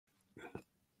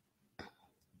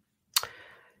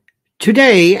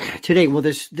Today, well,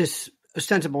 this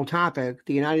ostensible topic,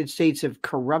 the United States of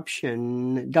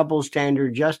corruption, double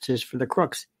standard justice for the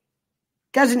crooks,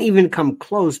 doesn't even come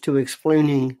close to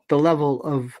explaining the level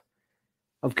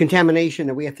of contamination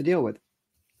that we have to deal with.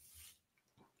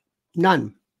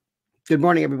 None. Good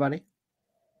morning, everybody.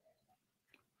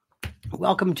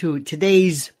 Welcome to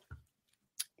today's.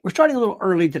 We're starting a little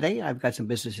early today. I've got some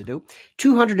business to do.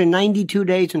 292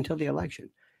 days until the election.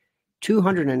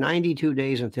 292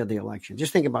 days until the election.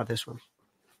 Just think about this one.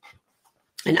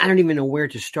 And I don't even know where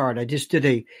to start. I just did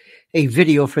a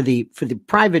video for the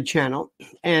private channel,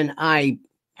 and I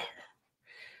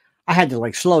had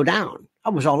to slow down. I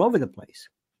was all over the place.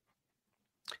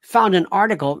 Found an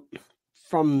article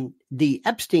from the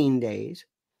Epstein days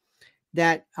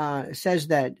that says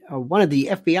that one of the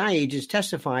FBI agents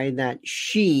testified that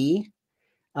she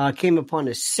came upon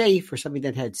a safe or something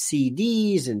that had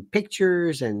CDs and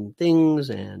pictures and things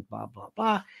and blah, blah,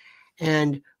 blah.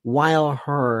 And while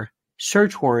her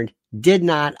search warrant did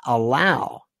not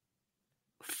allow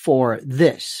for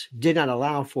this, did not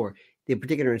allow for the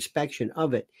particular inspection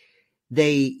of it,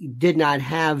 they did not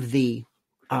have the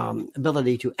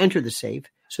ability to enter the safe.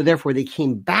 So therefore, they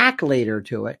came back later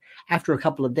to it after a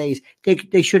couple of days.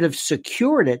 They should have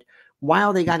secured it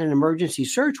while they got an emergency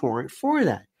search warrant for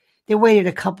that. They waited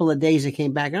a couple of days. It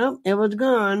came back up. It was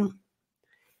gone.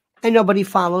 And nobody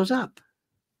follows up.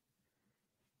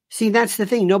 See, that's the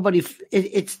thing. Nobody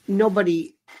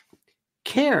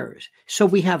cares. So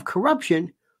we have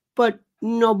corruption, but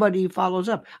nobody follows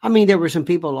up. I mean, there were some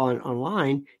people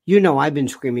online. I've been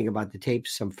screaming about the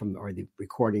tapes, or the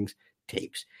recordings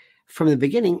tapes from the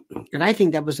beginning. And I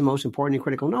think that was the most important and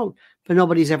critical note, but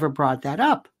nobody's ever brought that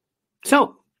up.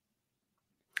 So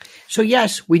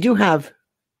yes, we do have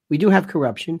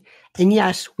corruption. And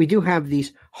yes, we do have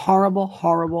these horrible,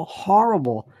 horrible,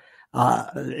 horrible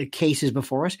cases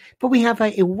before us. But we have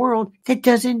a world that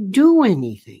doesn't do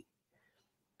anything.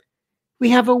 We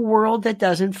have a world that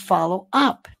doesn't follow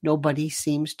up. Nobody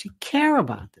seems to care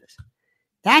about this.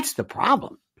 That's the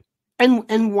problem.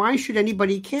 And why should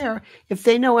anybody care if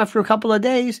they know after a couple of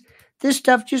days, this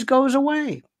stuff just goes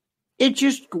away?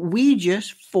 We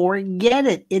just forget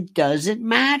it. It doesn't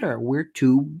matter. We're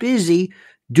too busy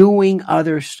doing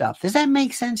other stuff. Does that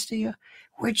make sense to you?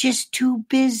 We're just too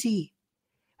busy.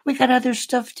 We got other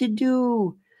stuff to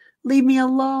do. Leave me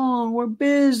alone. We're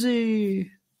busy.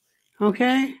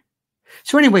 Okay?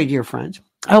 So anyway, dear friends,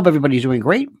 I hope everybody's doing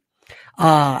great.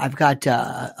 I've got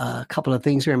a couple of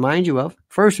things to remind you of.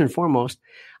 First and foremost,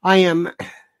 I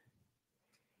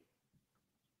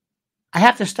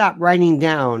have to stop writing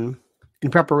down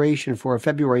in preparation for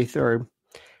February 3rd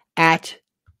at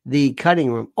the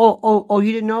cutting room. Oh,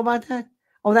 you didn't know about that?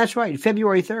 Oh, that's right.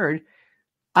 February 3rd,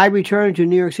 I returned to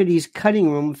New York City's cutting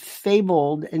room,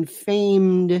 fabled and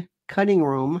famed cutting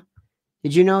room.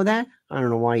 Did you know that? I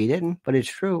don't know why you didn't, but it's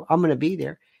true. I'm going to be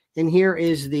there. And here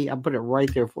is I'll put it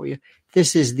right there for you.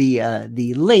 This is the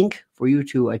link for you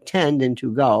to attend and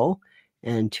to go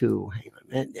and to, hang on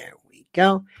a minute, there we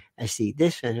go. I see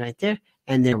this one right there,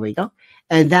 and there we go.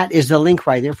 And that is the link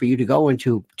right there for you to go and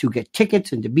to get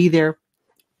tickets and to be there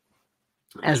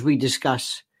as we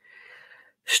discuss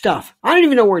stuff. I don't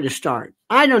even know where to start.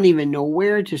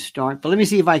 But let me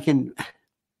see if I can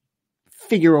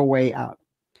figure a way out.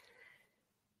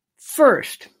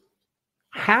 First,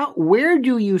 where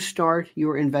do you start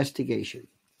your investigation?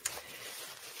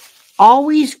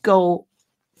 Always go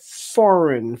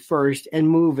foreign first and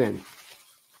move in.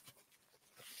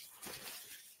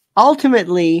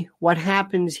 Ultimately, what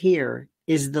happens here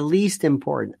is the least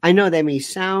important. I know that may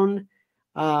sound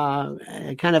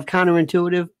kind of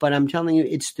counterintuitive, but I'm telling you,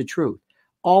 it's the truth.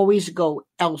 Always go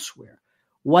elsewhere.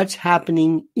 What's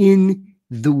happening in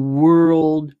the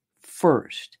world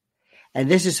first? And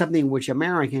this is something which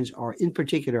Americans are in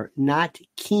particular not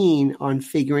keen on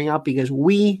figuring out because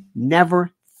we never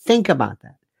think about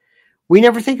that. We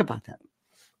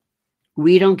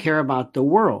don't care about the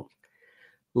world.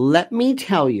 Let me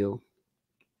tell you,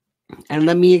 and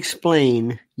let me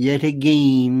explain yet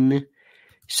again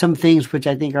some things which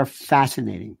I think are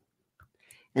fascinating.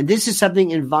 And this is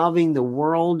something involving the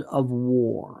world of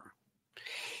war.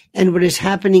 And what is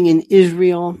happening in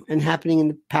Israel and happening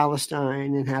in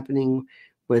Palestine and happening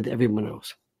with everyone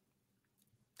else.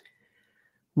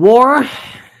 War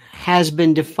has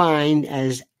been defined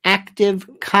as active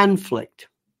conflict.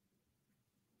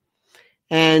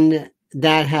 And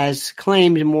that has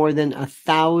claimed more than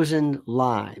 1,000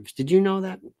 lives. Did you know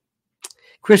that?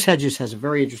 Chris Hedges has a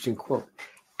very interesting quote.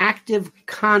 Active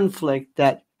conflict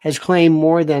that has claimed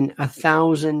more than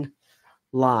 1,000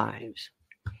 lives.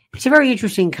 It's a very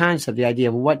interesting concept, the idea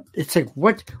of what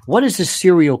is a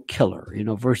serial killer,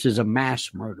 versus a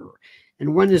mass murderer.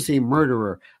 And when is a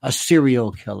murderer a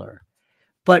serial killer?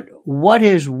 But what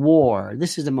is war?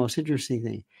 This is the most interesting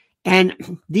thing.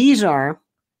 And these are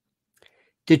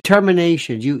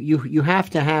determinations. You have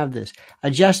to have this.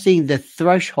 Adjusting the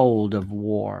threshold of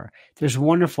war. There's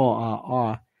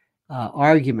wonderful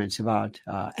arguments about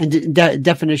and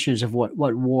definitions of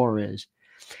what war is.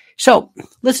 So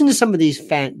listen to some of these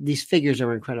figures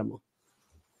are incredible.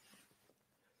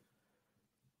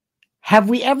 Have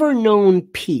we ever known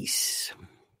peace?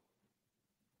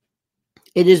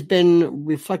 It has been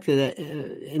reflected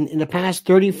in the past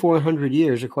 3,400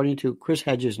 years, according to Chris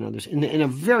Hedges and others, in a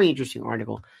very interesting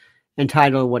article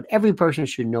entitled What Every Person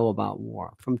Should Know About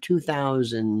War from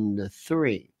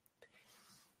 2003.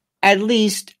 At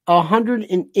least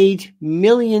 108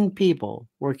 million people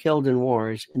were killed in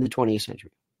wars in the 20th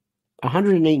century.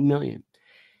 108 million.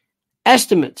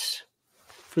 Estimates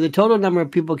for the total number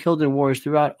of people killed in wars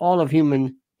throughout all of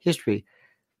human history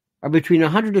are between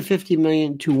 150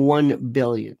 million to 1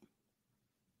 billion.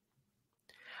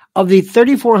 Of the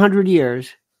 3,400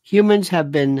 years, humans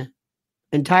have been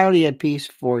entirely at peace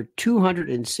for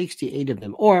 268 of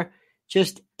them, or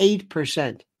just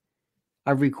 8%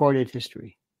 of recorded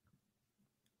history.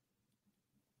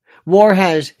 War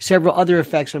has several other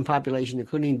effects on population,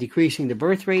 including decreasing the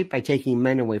birth rate by taking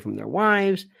men away from their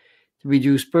wives. The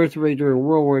reduced birth rate during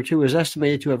World War II is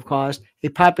estimated to have caused a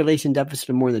population deficit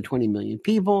of more than 20 million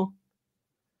people.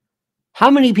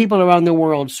 How many people around the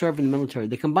world serve in the military?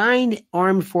 The combined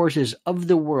armed forces of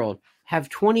the world have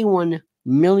 21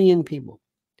 million people.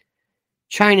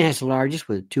 China has the largest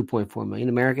with 2.4 million.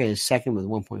 America is second with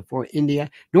 1.4.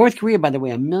 India. North Korea, by the way,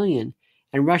 1 million.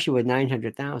 And Russia with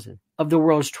 900,000. Of the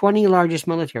world's 20 largest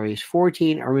militaries,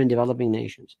 14 are in developing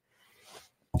nations.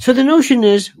 So the notion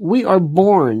is we are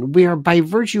by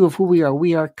virtue of who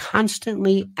we are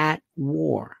constantly at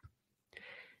war.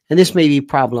 And this may be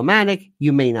problematic.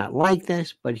 You may not like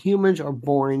this, but humans are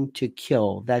born to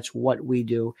kill. That's what we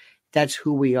do. That's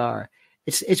who we are.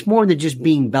 It's more than just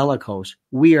being bellicose.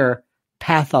 We are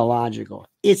pathological.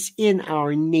 It's in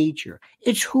our nature.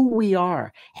 It's who we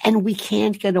are, and we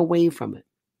can't get away from it.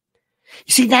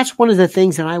 You see, that's one of the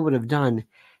things that I would have done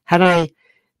had I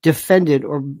defended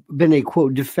or been a,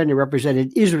 quote, defender,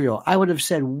 represented Israel. I would have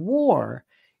said war,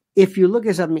 if you look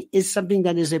at something, is something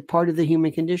that is a part of the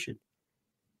human condition.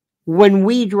 When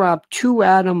we dropped 2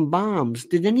 atom bombs,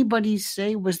 did anybody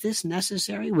say, was this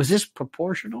necessary? Was this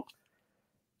proportional?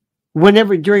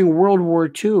 Whenever during World War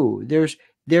II,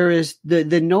 there is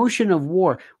the notion of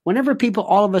war. Whenever people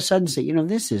all of a sudden say,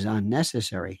 this is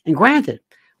unnecessary. And granted,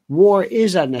 war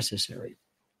is unnecessary,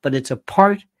 but it's a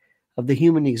part of the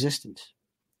human existence.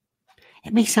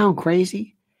 It may sound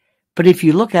crazy, but if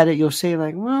you look at it, you'll say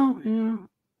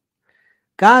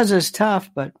Gaza's tough,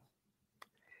 but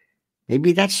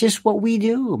maybe that's just what we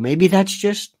do. Maybe that's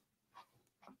just...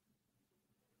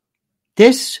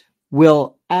 This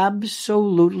will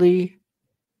absolutely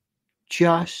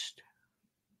just...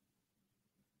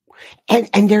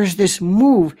 And there's this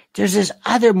there's this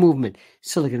other movement,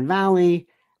 Silicon Valley,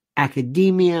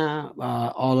 academia,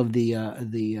 all of the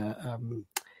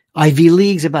Ivy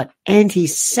Leagues about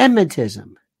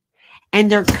anti-Semitism.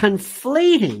 And they're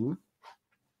conflating,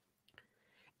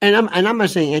 and I'm not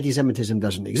saying anti-Semitism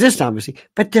doesn't exist, obviously,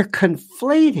 but they're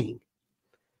conflating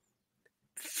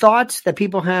thoughts that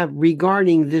people have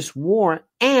regarding this war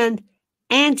and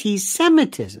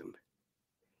anti-Semitism.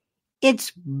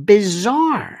 It's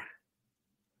bizarre.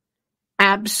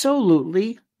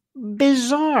 Absolutely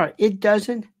bizarre. It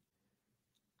doesn't,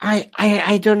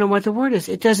 I don't know what the word is.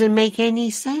 It doesn't make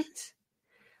any sense.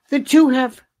 The two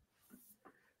have,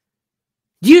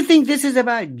 do you think this is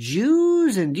about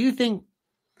Jews? And do you think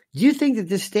that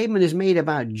this statement is made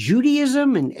about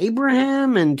Judaism and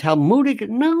Abraham and Talmudic?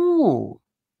 No.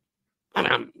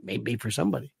 Maybe for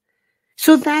somebody.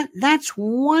 So that's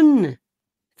one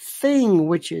thing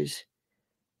which is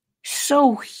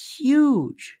so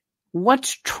huge.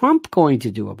 What's Trump going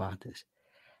to do about this?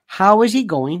 How is he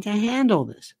going to handle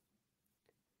this?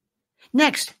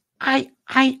 Next, I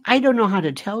don't know how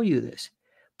to tell you this,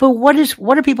 but what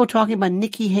are people talking about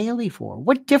Nikki Haley for?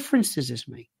 What difference does this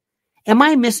make? Am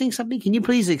I missing something? Can you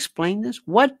please explain this?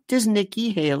 What does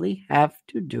Nikki Haley have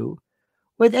to do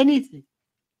with anything?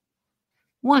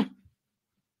 What?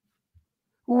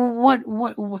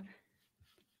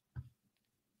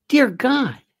 Dear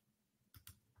God.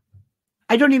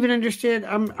 I don't even understand.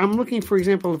 I'm looking, for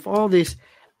example, of all this,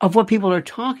 of what people are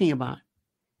talking about.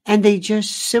 And they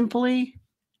just simply,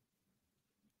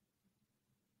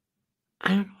 I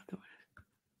don't know what the word is.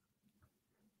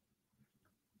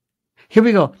 Here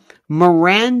we go.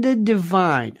 Miranda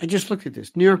Devine. I just looked at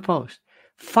this. New York Post.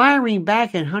 Firing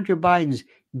back at Hunter Biden's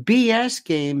BS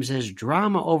games as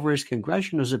drama over his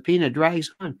congressional subpoena drags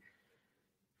on.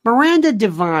 Miranda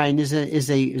Devine is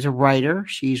a writer.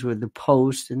 She's with the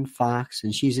Post and Fox,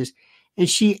 and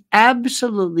she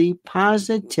absolutely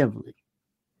positively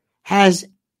has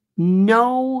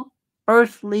no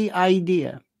earthly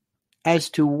idea as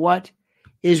to what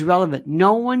is relevant.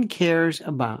 No one cares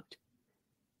about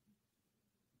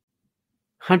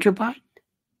Hunter Biden.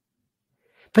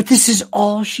 But this is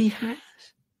all she has.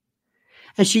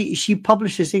 And she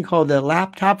published this thing called The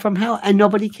Laptop from Hell, and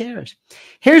nobody cares.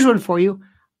 Here's one for you.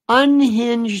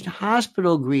 Unhinged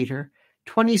hospital greeter,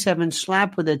 27,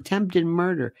 slapped with attempted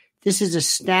murder. This is a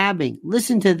stabbing.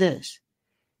 Listen to this.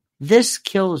 This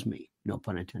kills me. No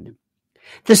pun intended.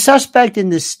 The suspect in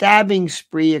the stabbing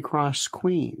spree across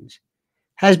Queens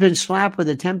has been slapped with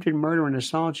attempted murder and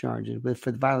assault charges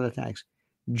for the violent attacks.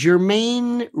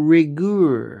 Jermaine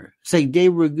Rigueur,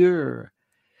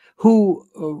 who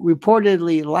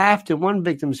reportedly laughed in one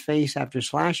victim's face after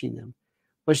slashing them,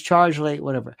 was charged late,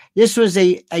 whatever. This was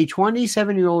a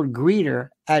 27-year-old greeter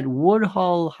at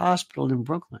Woodhull Hospital in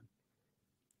Brooklyn.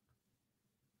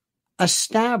 A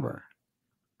stabber.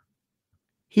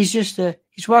 He's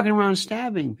walking around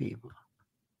stabbing people.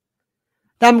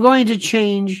 I'm going to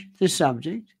change the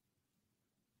subject.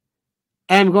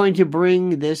 I'm going to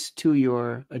bring this to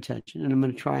your attention, and I'm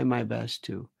going to try my best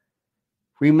to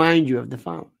remind you of the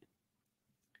following.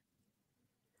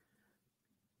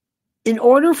 In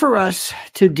order for us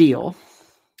to deal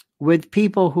with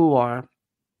people who are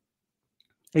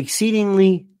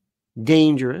exceedingly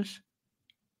dangerous,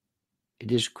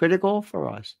 it is critical for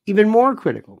us, even more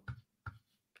critical.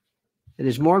 It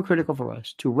is more critical for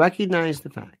us to recognize the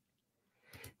fact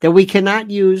that we cannot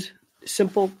use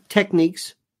simple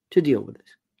techniques to deal with this.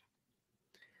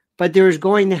 But there is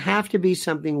going to have to be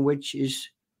something which is,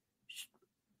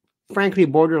 frankly,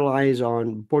 borderlines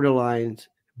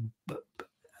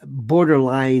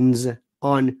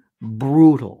on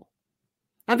brutal.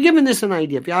 I've given this an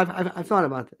idea. I've thought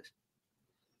about this.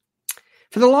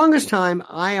 For the longest time,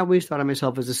 I always thought of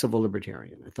myself as a civil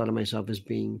libertarian. I thought of myself as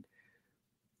being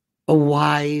a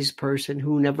wise person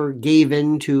who never gave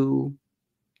in to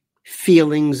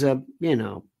feelings of,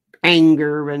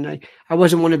 anger. And I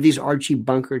wasn't one of these Archie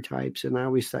Bunker types. And I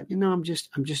always thought, I'm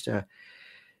just a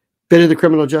bit of the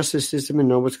criminal justice system and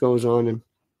know what goes on and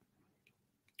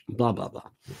blah, blah, blah.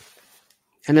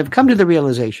 And I've come to the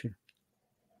realization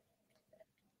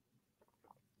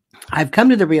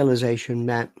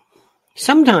that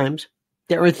sometimes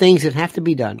there are things that have to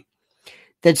be done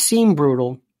that seem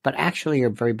brutal, but actually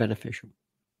are very beneficial.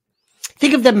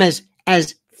 Think of them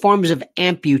as forms of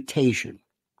amputation,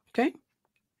 okay?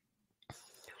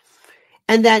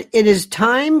 And that it is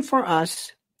time for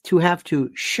us to have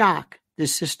to shock the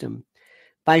system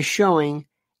by showing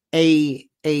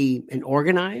an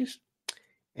organized,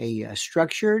 a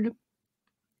structured,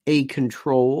 a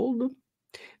controlled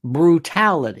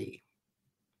brutality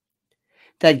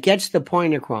that gets the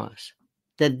point across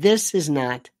that this is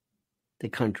not the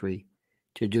country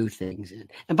to do things in.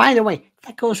 And by the way,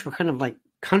 that goes for kind of like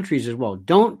countries as well.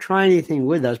 Don't try anything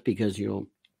with us because you'll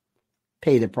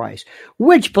pay the price,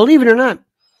 which, believe it or not,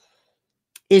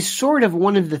 is sort of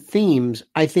one of the themes,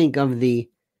 I think, of the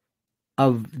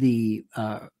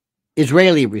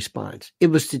Israeli response. It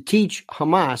was to teach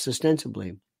Hamas,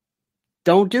 ostensibly,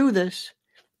 don't do this.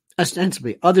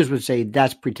 Ostensibly. Others would say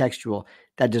that's pretextual.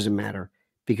 That doesn't matter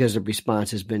because the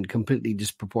response has been completely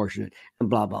disproportionate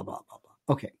and blah, blah, blah, blah,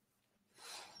 blah. Okay.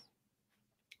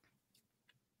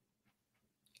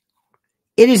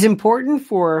 It is important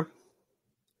for,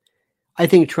 I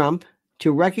think, Trump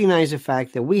to recognize the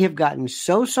fact that we have gotten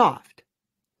so soft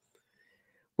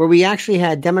where we actually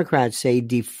had Democrats say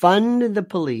defund the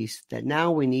police that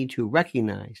now we need to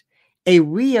recognize a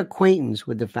reacquaintance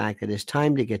with the fact that it's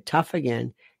time to get tough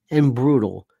again and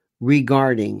brutal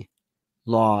regarding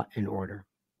law and order.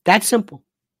 That's simple.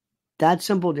 That's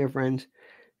simple, dear friends.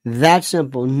 That's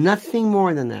simple. Nothing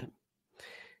more than that.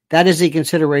 That is a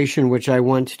consideration which I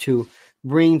want to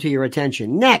bring to your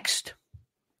attention. Next,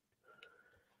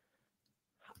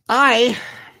 I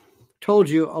told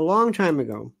you a long time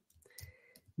ago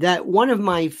that one of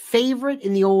my favorite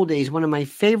in the old days,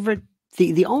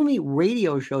 the only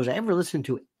radio shows I ever listened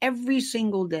to every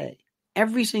single day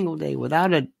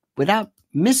without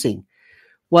missing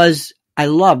was, I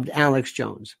loved Alex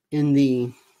Jones in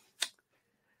the,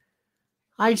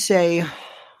 I'd say,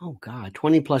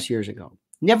 20 plus years ago.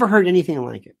 Never heard anything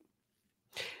like it.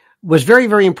 Was very,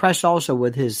 very impressed also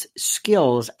with his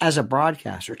skills as a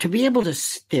broadcaster. To be able to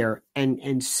sit there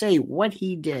and say what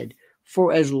he did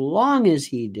for as long as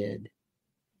he did.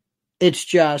 It's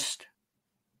just,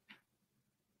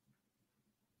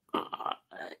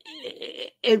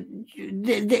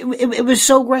 it was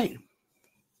so great.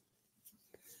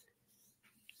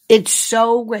 It's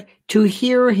so great to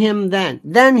hear him then.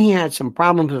 Then he had some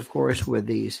problems, of course, with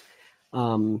these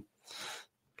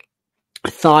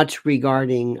thoughts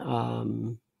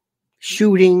regarding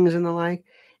shootings and the like.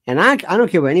 And I don't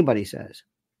care what anybody says.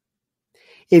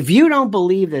 If you don't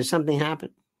believe that something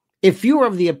happened, if you're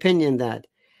of the opinion that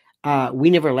we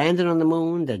never landed on the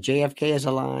moon, that JFK is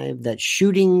alive, that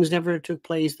shootings never took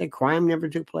place, that crime never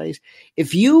took place,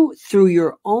 if you, through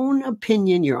your own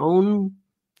opinion, your own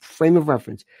frame of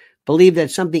reference, believe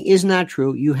that something is not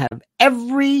true, you have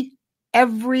every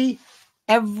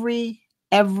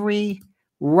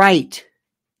right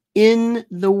in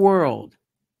the world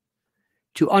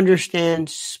to understand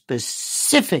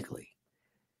specifically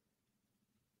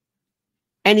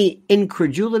any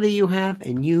incredulity you have,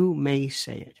 and you may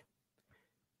say it.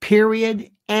 Period.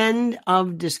 End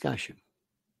of discussion.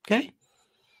 Okay?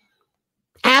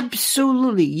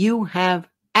 Absolutely. You have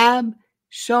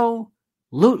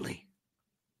absolutely.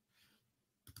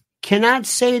 Cannot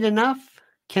say it enough.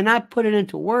 Cannot put it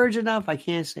into words enough. I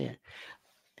can't say it.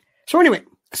 So anyway,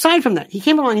 aside from that, he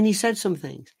came along and he said some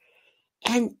things.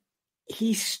 And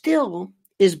he still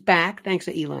is back, thanks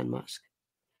to Elon Musk,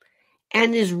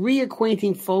 and is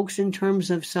reacquainting folks in terms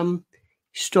of some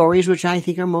stories which I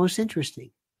think are most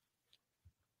interesting.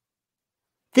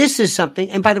 This is something,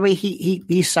 and by the way,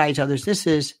 he cites others. This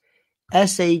is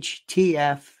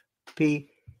SHTFP,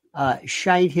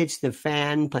 Shite Hits the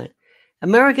Fan Plan.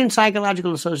 American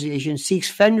Psychological Association seeks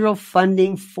federal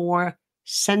funding for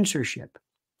censorship.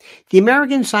 The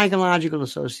American Psychological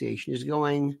Association is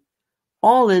going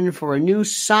all in for a new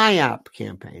PSYOP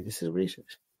campaign. This is what he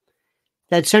says.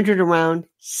 That's centered around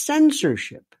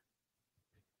censorship.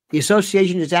 The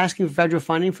association is asking for federal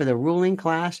funding for the ruling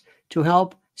class to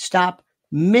help stop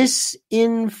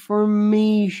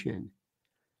misinformation.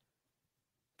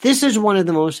 This is one of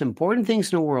the most important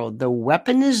things in the world, the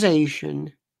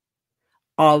weaponization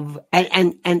of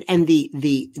and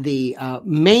the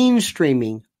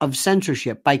mainstreaming of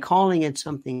censorship by calling it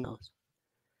something else,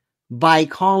 by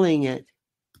calling it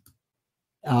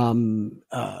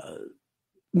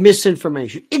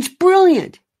misinformation. It's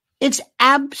brilliant. It's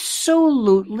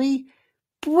absolutely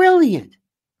brilliant.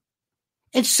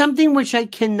 It's something which I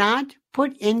cannot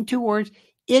put into words.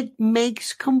 It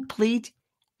makes complete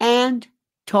and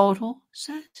total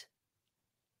sense.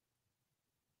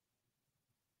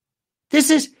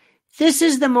 This is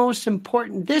the most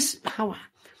important. This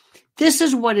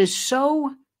is what is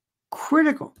so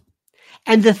critical.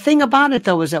 And the thing about it,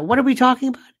 though, is that what are we talking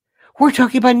about? We're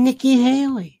talking about Nikki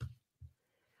Haley.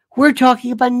 We're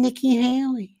talking about Nikki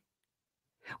Haley.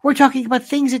 We're talking about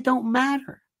things that don't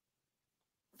matter.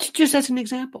 Just as an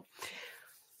example.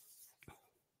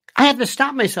 I have to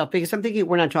stop myself because I'm thinking,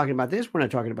 we're not talking about this. We're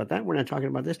not talking about that. We're not talking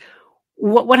about this.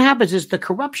 What happens is the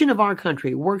corruption of our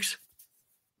country works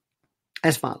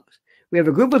as follows. We have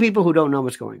a group of people who don't know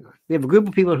what's going on. We have a group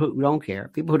of people who don't care,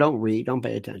 people who don't read, don't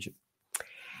pay attention.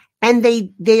 And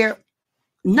they're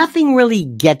nothing really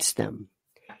gets them.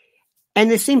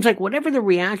 And it seems like whatever the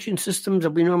reaction systems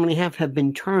that we normally have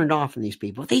been turned off in these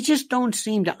people. They just don't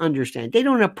seem to understand. They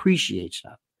don't appreciate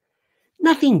stuff.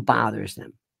 Nothing bothers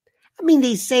them. I mean,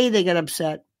 they say they get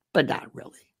upset, but not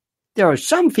really. There are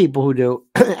some people who do,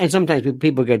 and sometimes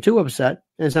people get too upset,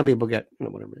 and some people get,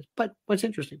 whatever it is. But what's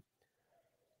interesting?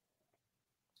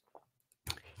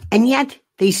 And yet,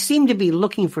 they seem to be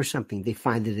looking for something. They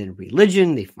find it in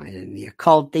religion. They find it in the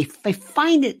occult. They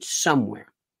find it somewhere.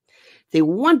 They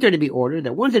want there to be order.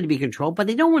 They want there to be control, but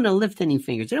they don't want to lift any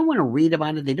fingers. They don't want to read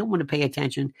about it. They don't want to pay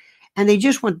attention. And they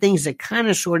just want things that kind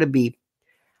of sort of be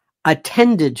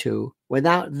attended to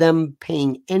without them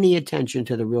paying any attention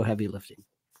to the real heavy lifting,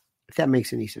 if that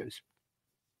makes any sense.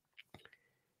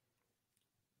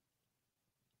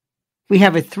 We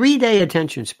have a 3-day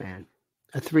attention span,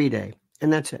 a 3-day,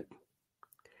 and that's it.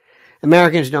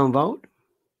 Americans don't vote.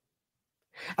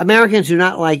 Americans do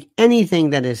not like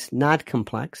anything that is not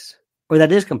complex, or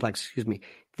that is complex, excuse me.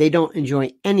 They don't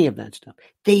enjoy any of that stuff.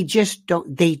 They just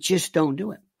don't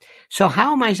do it. So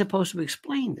how am I supposed to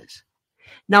explain this?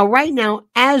 Now, right now,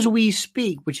 as we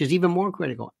speak, which is even more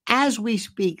critical, as we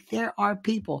speak, there are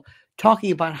people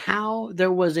talking about how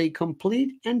there was a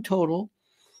complete and total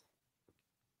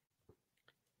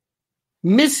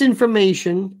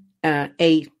misinformation,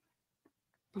 I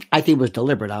think it was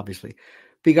deliberate, obviously,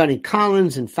 regarding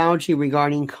Collins and Fauci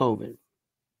regarding COVID.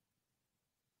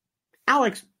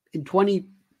 Alex, in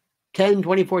 2010,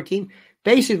 2014,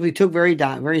 basically took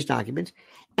various documents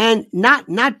and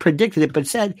not predicted it, but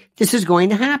said this is going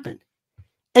to happen.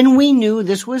 And we knew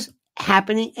this was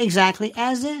happening exactly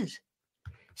as is.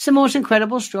 It's the most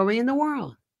incredible story in the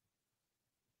world.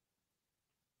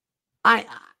 Right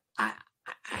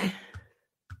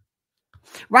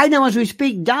now, as we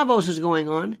speak, Davos is going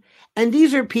on, and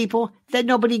these are people that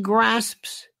nobody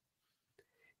grasps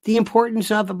the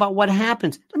importance of about what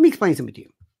happens. Let me explain something to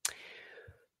you.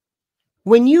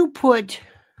 When you put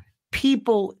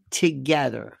people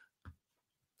together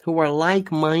who are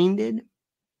like-minded,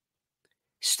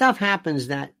 stuff happens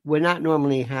that would not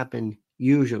normally happen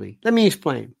usually. Let me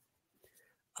explain.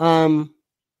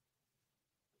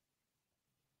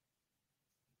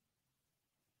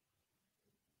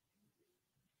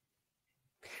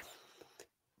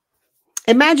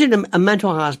 Imagine a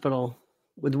mental hospital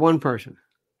with one person.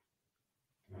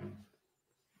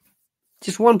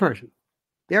 Just one person.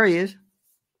 There he is.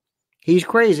 He's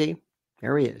crazy.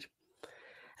 There he is.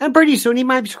 And pretty soon he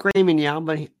might scream and yell,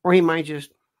 or he might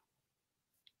just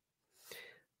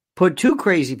put two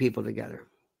crazy people together.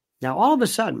 Now, all of a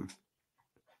sudden,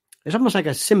 it's almost like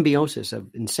a symbiosis of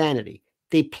insanity.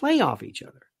 They play off each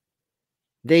other.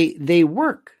 They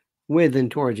work with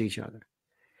and towards each other.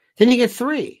 Then you get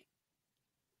three.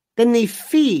 Then they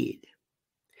feed.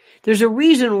 There's a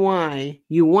reason why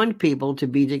you want people to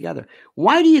be together.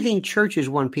 Why do you think churches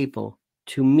want people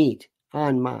to meet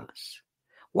en masse?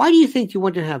 Why do you think you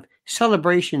want to have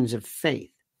celebrations of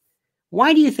faith?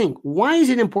 Why do you think? Why is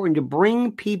it important to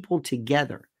bring people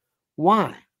together?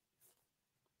 Why?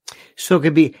 So it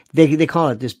could be, they call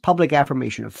it this public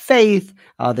affirmation of faith.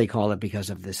 They call it because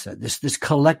of this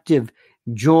collective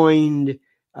joined.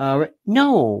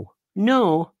 No.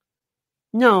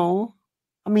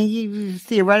 I mean,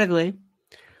 theoretically,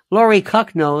 Laurie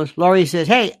Cuck knows. Laurie says,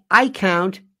 hey, I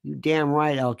count. You damn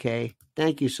right, LK.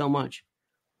 Thank you so much.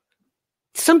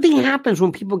 Something happens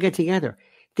when people get together.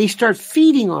 They start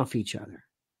feeding off each other.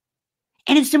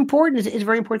 And it's important. It's a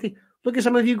very important thing. Look at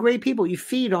some of you great people. You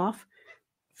feed off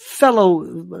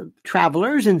fellow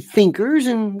travelers and thinkers,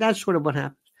 and that's sort of what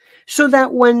happens. So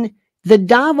that when the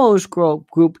Davos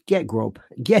group get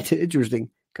interesting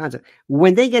concept.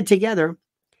 When they get together,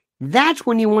 that's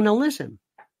when you want to listen.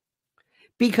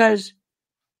 Because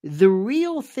the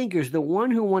real thinkers, the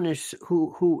one who want to,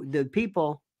 who the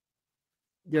people,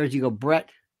 there's you go, Brett.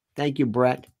 Thank you,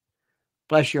 Brett.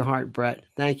 Bless your heart, Brett.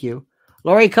 Thank you.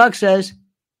 Laurie Cuck says,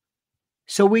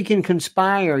 so we can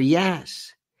conspire.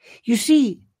 Yes. You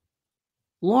see,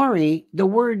 Laurie, the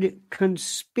word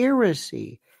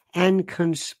conspiracy and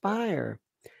conspire,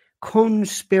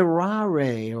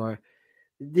 conspirare, or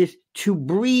this to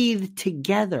breathe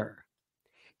together.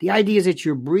 The idea is that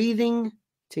you're breathing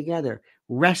together.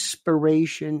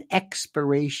 Respiration,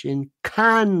 expiration,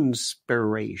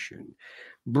 conspiration.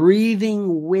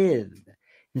 Breathing with.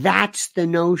 That's the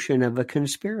notion of a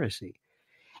conspiracy.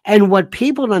 And what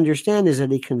people understand is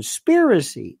that a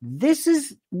conspiracy, this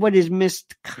is what is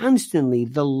missed constantly.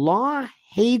 The law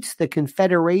hates the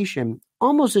Confederation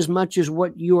almost as much as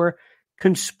what you're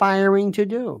conspiring to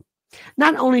do.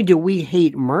 Not only do we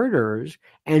hate murderers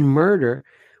and murder,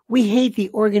 we hate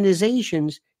the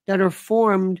organizations that are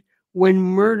formed when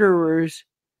murderers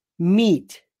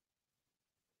meet.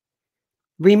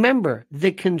 Remember,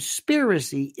 the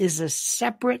conspiracy is a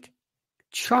separate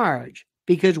charge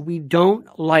because we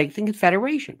don't like the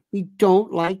Confederation. We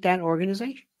don't like that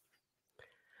organization.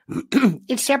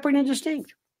 It's separate and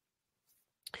distinct.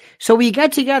 So we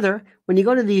get together when you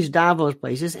go to these Davos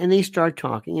places and they start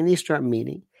talking and they start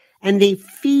meeting and they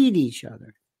feed each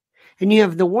other. And you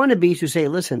have the wannabes who say,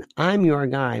 listen, I'm your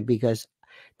guy, because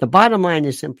the bottom line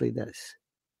is simply this.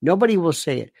 Nobody will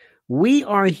say it. We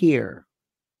are here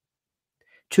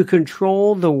to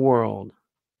control the world.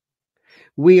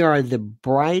 We are the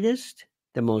brightest,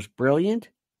 the most brilliant,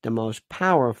 the most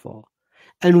powerful,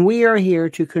 and we are here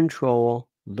to control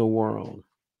the world.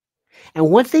 And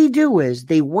what they do is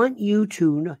they want you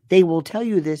to know, they will tell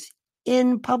you this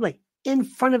in public, in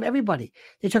front of everybody.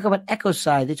 They talk about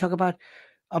ecocide. They talk about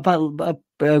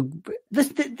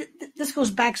this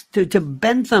goes back to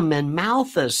Bentham and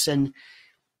Malthus and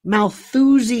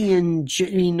Malthusian,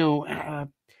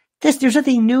 there's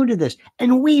nothing new to this.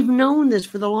 And we've known this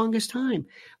for the longest time.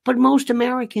 But most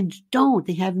Americans don't.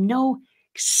 They have no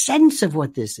sense of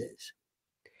what this is.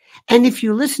 And if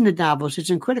you listen to Davos,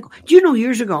 it's critical. Do you know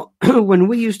years ago when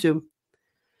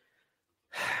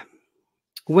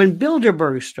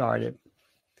Bilderberg started,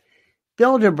 there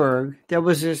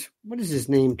was this, what is his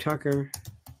name, Tucker?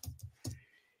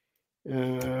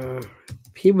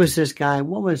 He was this guy.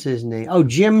 What was his name? Oh,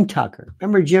 Jim Tucker.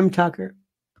 Remember Jim Tucker?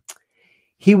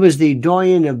 He was the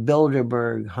doyen of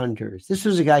Bilderberg hunters. This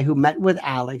was a guy who met with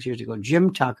Alex years ago,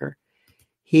 Jim Tucker.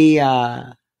 He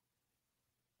talked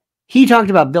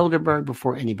about Bilderberg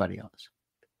before anybody else.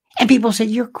 And people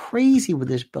said, you're crazy with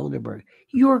this Bilderberg.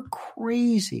 You're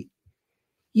crazy.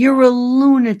 You're a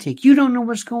lunatic. You don't know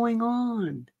what's going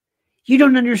on. You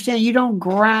don't understand. You don't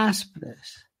grasp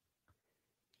this.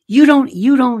 You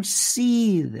don't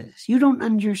see this. You don't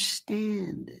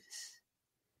understand this.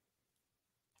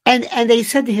 And they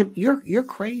said to him, you're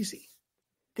crazy.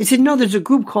 They said, no, there's a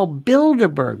group called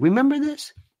Bilderberg. Remember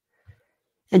this?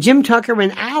 And Jim Tucker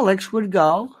and Alex would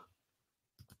go.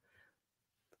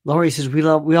 Laurie says, we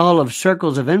all have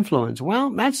circles of influence. Well,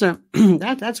 that's a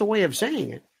way of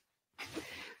saying it.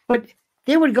 But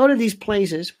they would go to these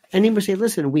places and he would say,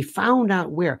 listen, we found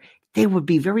out where. They would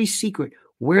be very secret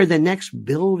where the next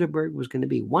Bilderberg was going to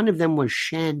be. One of them was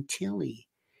Chantilly.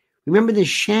 Remember the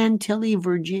Chantilly,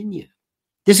 Virginia?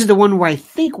 This is the one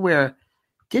where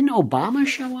didn't Obama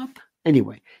show up?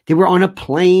 Anyway, they were on a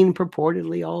plane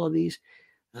purportedly, all of these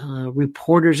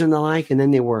reporters and the like, and then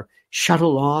they were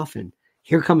shuttled off and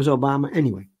here comes Obama.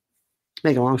 Anyway,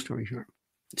 make a long story short.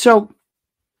 So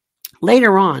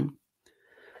later on,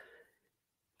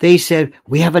 they said,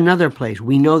 we have another place.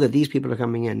 We know that these people are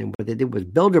coming in. And what they did was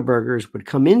Bilderbergers would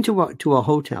come into a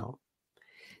hotel.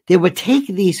 They would take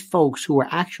these folks who were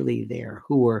actually there,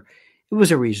 it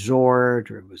was a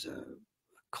resort or it was a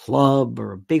club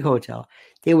or a big hotel.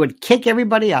 They would kick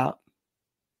everybody out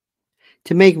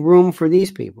to make room for these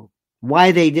people.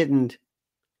 Why they didn't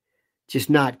just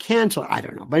not cancel, I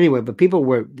don't know. But anyway, but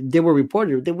they were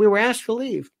reported that we were asked to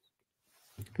leave.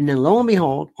 And then lo and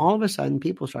behold, all of a sudden,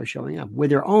 people start showing up with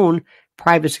their own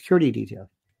private security detail.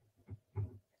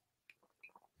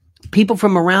 People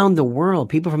from around the world,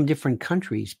 people from different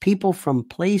countries, people from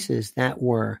places that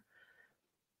were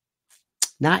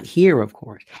not here, of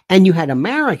course. And you had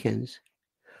Americans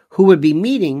who would be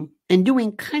meeting and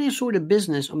doing kind of sort of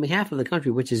business on behalf of the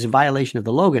country, which is a violation of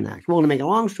the Logan Act. Well, to make a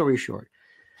long story short,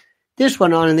 this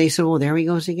went on and they said, well, there he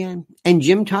goes again. And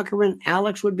Jim Tucker and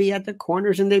Alex would be at the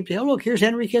corners and they'd say, oh, look, here's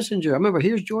Henry Kissinger. I remember,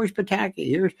 here's George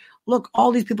Pataki. Look,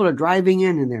 all these people are driving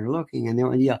in and they're looking and they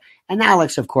would yell. And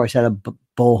Alex, of course, had a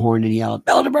bullhorn and yelled,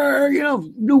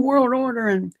 Bilderberg, New World Order,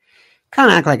 and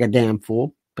kind of act like a damn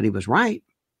fool, but he was right.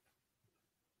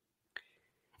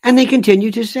 And they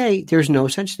continue to say, there's no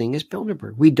such thing as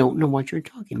Bilderberg. We don't know what you're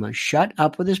talking about. Shut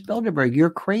up with this Bilderberg. You're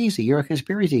crazy. You're a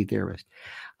conspiracy theorist.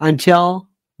 Until,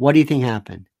 what do you think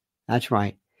happened? That's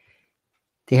right.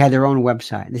 They had their own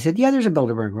website. They said, yeah, there's a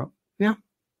Bilderberg group. Yeah.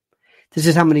 This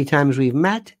is how many times we've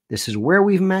met. This is where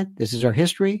we've met. This is our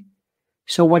history.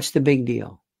 So what's the big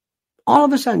deal? All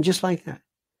of a sudden, just like that.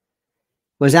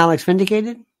 Was Alex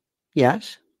vindicated?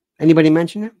 Yes. Anybody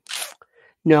mention it?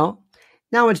 No.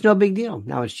 Now it's no big deal.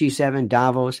 Now it's G7,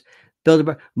 Davos,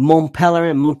 Bilderberg, Mont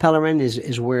Pelerin. Mont Pelerin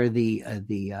is where the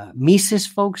Mises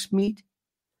folks meet.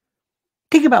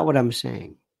 Think about what I'm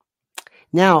saying.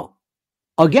 Now,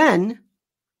 again,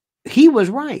 he was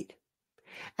right.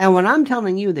 And when I'm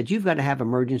telling you that you've got to have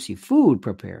emergency food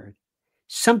prepared,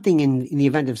 something in the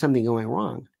event of something going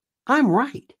wrong, I'm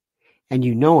right. And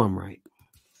you know I'm right.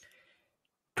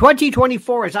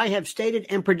 2024, as I have stated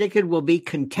and predicted, will be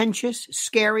contentious,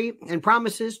 scary, and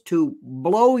promises to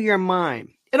blow your mind.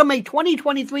 It'll make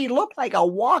 2023 look like a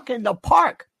walk in the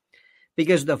park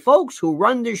because the folks who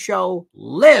run the show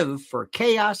live for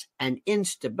chaos and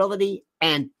instability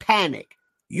and panic.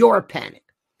 Your panic.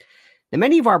 Now,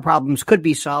 many of our problems could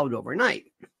be solved overnight,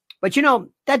 but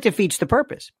that defeats the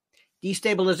purpose.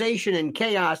 Destabilization and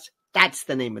chaos, that's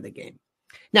the name of the game.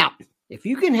 Now, if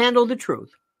you can handle the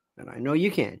truth, and I know you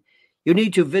can, you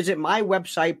need to visit my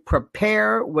website,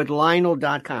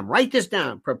 preparewithlionel.com. Write this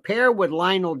down,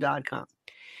 preparewithlionel.com.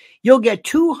 You'll get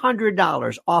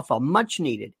 $200 off a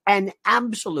much-needed and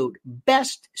absolute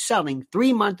best-selling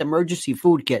 3-month emergency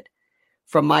food kit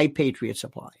from My Patriot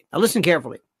Supply. Now listen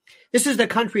carefully. This is the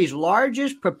country's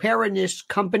largest preparedness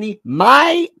company.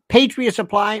 My Patriot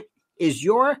Supply is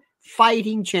your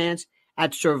fighting chance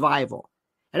at survival.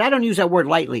 And I don't use that word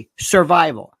lightly,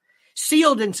 survival.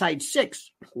 Sealed inside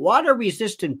 6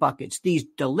 water-resistant buckets, these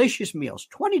delicious meals,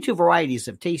 22 varieties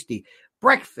of tasty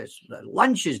breakfasts,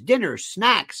 lunches, dinners,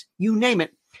 snacks, you name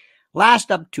it,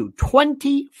 last up to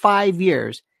 25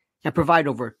 years and provide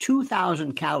over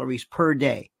 2,000 calories per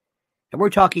day. And we're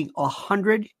talking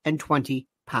 120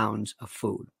 pounds of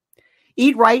food.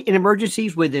 Eat right in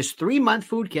emergencies with this 3-month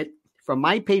food kit from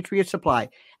My Patriot Supply.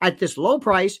 At this low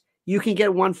price, you can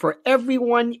get one for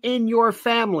everyone in your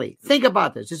family. Think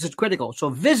about this. This is critical. So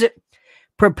visit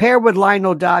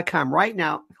preparewithlionel.com right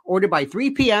now. Order by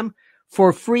 3 p.m.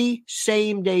 for free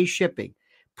same-day shipping.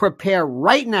 prepare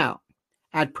right now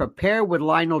at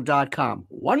preparewithlionel.com.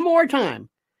 One more time.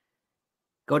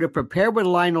 Go to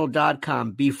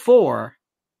preparewithlionel.com before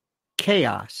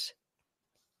chaos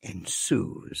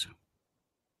ensues.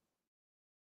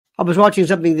 I was watching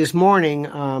something this morning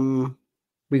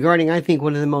regarding, I think,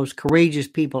 one of the most courageous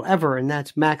people ever, and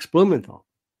that's Max Blumenthal.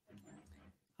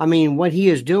 I mean, what he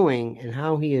is doing and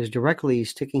how he is directly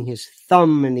sticking his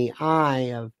thumb in the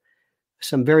eye of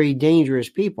some very dangerous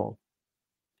people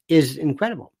is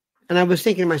incredible. And I was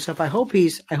thinking to myself, I hope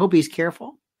he's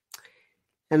careful,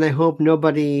 and I hope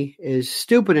nobody is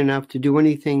stupid enough to do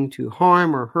anything to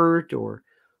harm or hurt or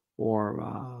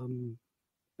in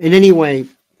any way.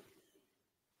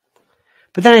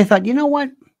 But then I thought, you know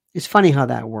what? It's funny how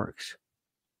that works.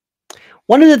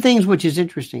 One of the things which is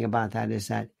interesting about that is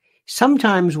that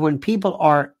sometimes when people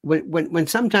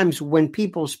when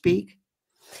people speak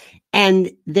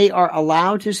and they are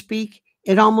allowed to speak,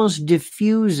 it almost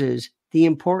diffuses the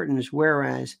importance,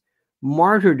 whereas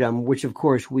martyrdom, which of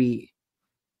course we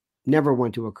never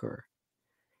want to occur,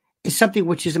 is something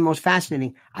which is the most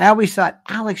fascinating. I always thought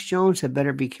Alex Jones had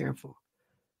better be careful,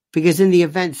 because in the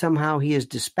event somehow he is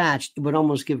dispatched, it would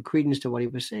almost give credence to what he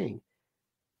was saying,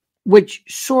 which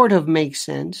sort of makes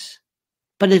sense.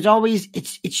 But it's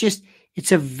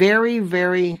a very,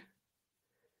 very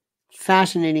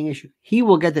fascinating issue. He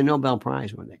will get the Nobel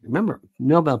Prize one day. Remember,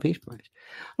 Nobel Peace Prize.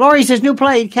 Laurie says, new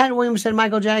play. Cat Williams said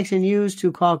Michael Jackson used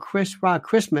to call Chris Rock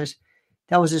Christmas.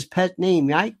 That was his pet name,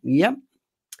 right? Yep.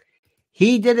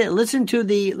 He did it.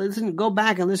 Go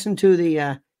back and listen to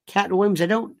the Cat Williams. I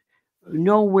don't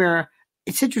know where.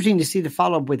 It's interesting to see the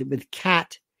follow-up with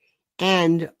Cat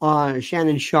and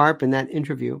Shannon Sharp in that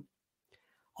interview.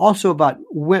 Also about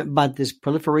this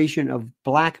proliferation of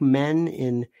black men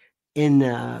in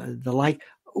the like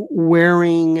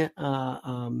wearing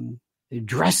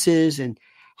dresses and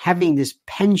having this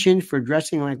penchant for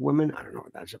dressing like women. I don't know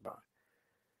what that's about.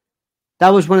 That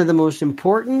was one of the most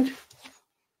important.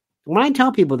 When I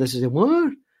tell people this, is what?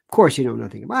 Of course you know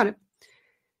nothing about it.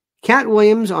 Cat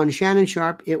Williams on Shannon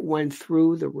Sharp, it went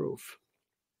through the roof.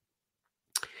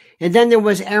 And then there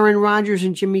was Aaron Rodgers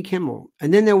and Jimmy Kimmel.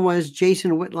 And then there was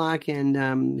Jason Whitlock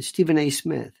and Stephen A.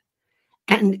 Smith.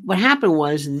 And what happened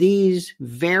was these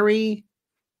very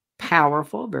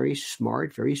powerful, very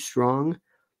smart, very strong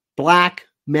black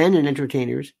men and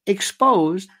entertainers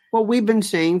exposed what we've been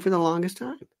saying for the longest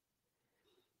time.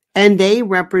 And they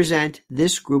represent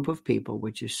this group of people,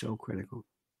 which is so critical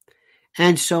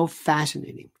and so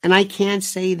fascinating. And I can't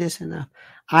say this enough.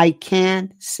 I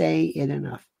can't say it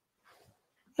enough.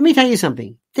 Let me tell you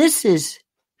something. This is,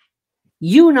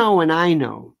 and I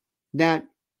know that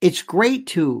it's great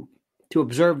to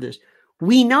observe this.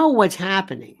 We know what's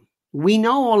happening. We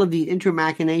know all of the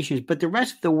intermachinations, but the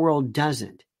rest of the world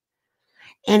doesn't.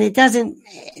 And it doesn't,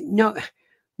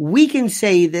 we can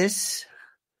say this,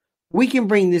 we can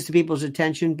bring this to people's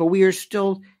attention, but we are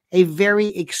still a very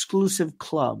exclusive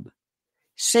club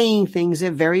saying things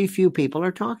that very few people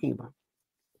are talking about.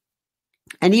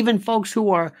 And even folks who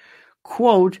are,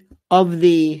 quote, of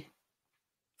the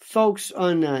folks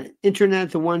on the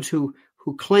internet, the ones who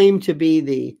claim to be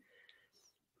the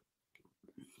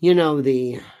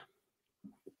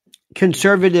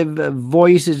conservative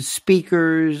voices,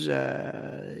 speakers,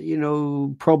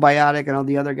 probiotic and all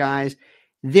the other guys,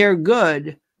 they're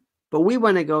good, but we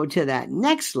want to go to that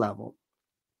next level,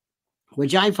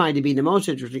 which I find to be the most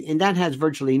interesting, and that has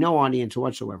virtually no audience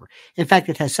whatsoever. In fact,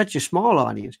 it has such a small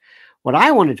audience. What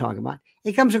I want to talk about,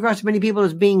 it comes across to many people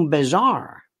as being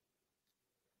bizarre.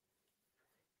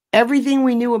 Everything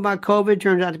we knew about COVID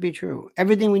turns out to be true.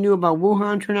 Everything we knew about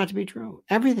Wuhan turned out to be true.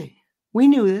 Everything. We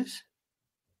knew this.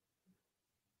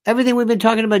 Everything we've been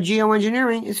talking about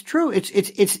geoengineering is true.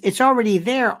 It's already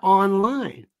there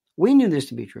online. We knew this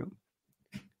to be true.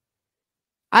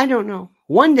 I don't know.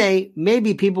 One day,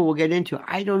 maybe people will get into it.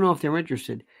 I don't know if they're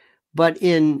interested, but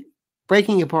in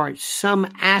breaking apart some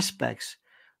aspects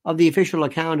of the official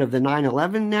account of the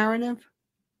 9/11 narrative,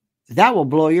 that will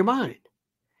blow your mind.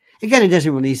 Again, it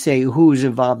doesn't really say who's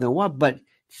involved in what, but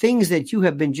things that you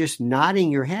have been just nodding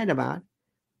your head about,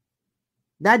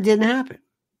 that didn't happen.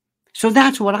 So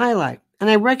that's what I like. And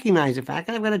I recognize the fact,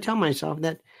 and I've got to tell myself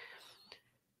that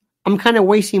I'm kind of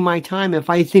wasting my time if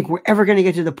I think we're ever going to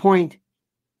get to the point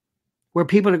where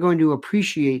people are going to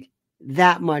appreciate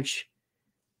that much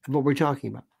of what we're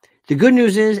talking about. The good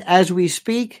news is, as we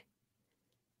speak,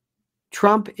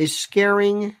 Trump is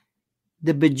scaring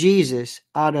the bejesus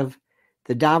out of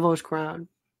the Davos crowd.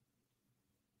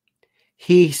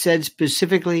 He said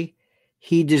specifically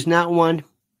he does not want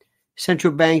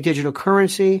central bank digital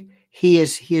currency. He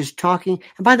is talking.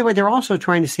 And by the way, they're also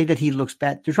trying to say that he looks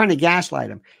bad. They're trying to gaslight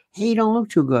him. Hey, you don't look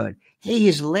too good. Hey,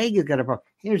 his leg has got a problem.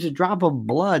 Here's a drop of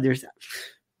blood.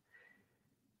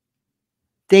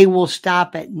 They will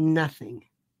stop at nothing.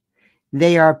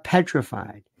 They are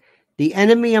petrified. The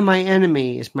enemy of my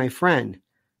enemy is my friend,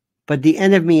 but the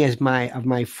enemy of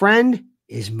my friend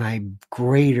is my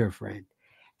greater friend.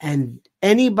 And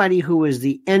anybody who is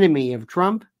the enemy of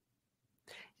Trump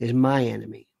is my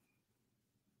enemy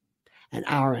and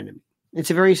our enemy.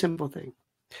 It's a very simple thing.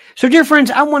 So, dear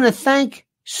friends, I want to thank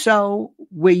So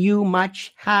Were You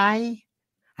Much High?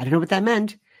 I don't know what that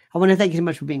meant. I want to thank you so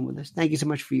much for being with us. Thank you so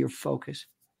much for your focus.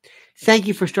 Thank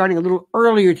you for starting a little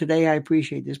earlier today. I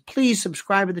appreciate this. Please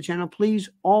subscribe to the channel. Please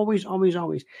always, always,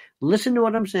 always listen to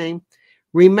what I'm saying.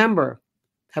 Remember,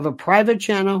 have a private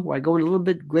channel where I go in a little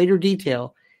bit greater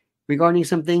detail regarding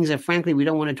some things that, frankly, we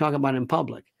don't want to talk about in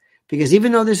public. Because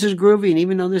even though this is groovy and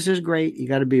even though this is great, you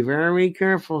got to be very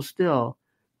careful still,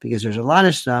 because there's a lot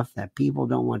of stuff that people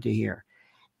don't want to hear.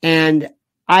 And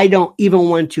I don't even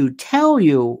want to tell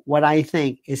you what I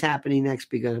think is happening next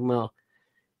because, well,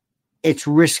 it's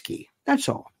risky. That's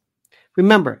all.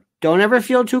 Remember, don't ever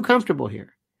feel too comfortable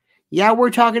here. Yeah, we're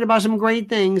talking about some great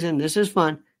things, and this is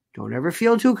fun. Don't ever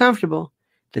feel too comfortable.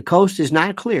 The coast is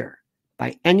not clear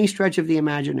by any stretch of the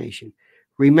imagination.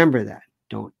 Remember that.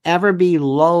 Don't ever be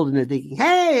lulled into thinking,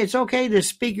 hey, it's okay to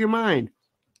speak your mind.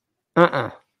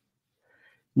 Not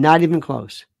even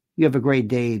close. You have a great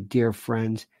day, dear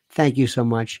friends. Thank you so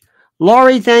much.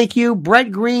 Laurie, thank you.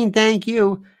 Brett Green, thank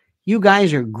you. You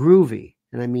guys are groovy,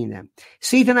 and I mean that.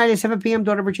 See you tonight at 7 p.m.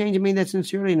 Don't ever change. I mean that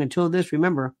sincerely. And until this,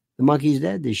 remember, the monkey's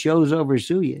dead. The show's over.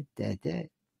 Sue you. Dead.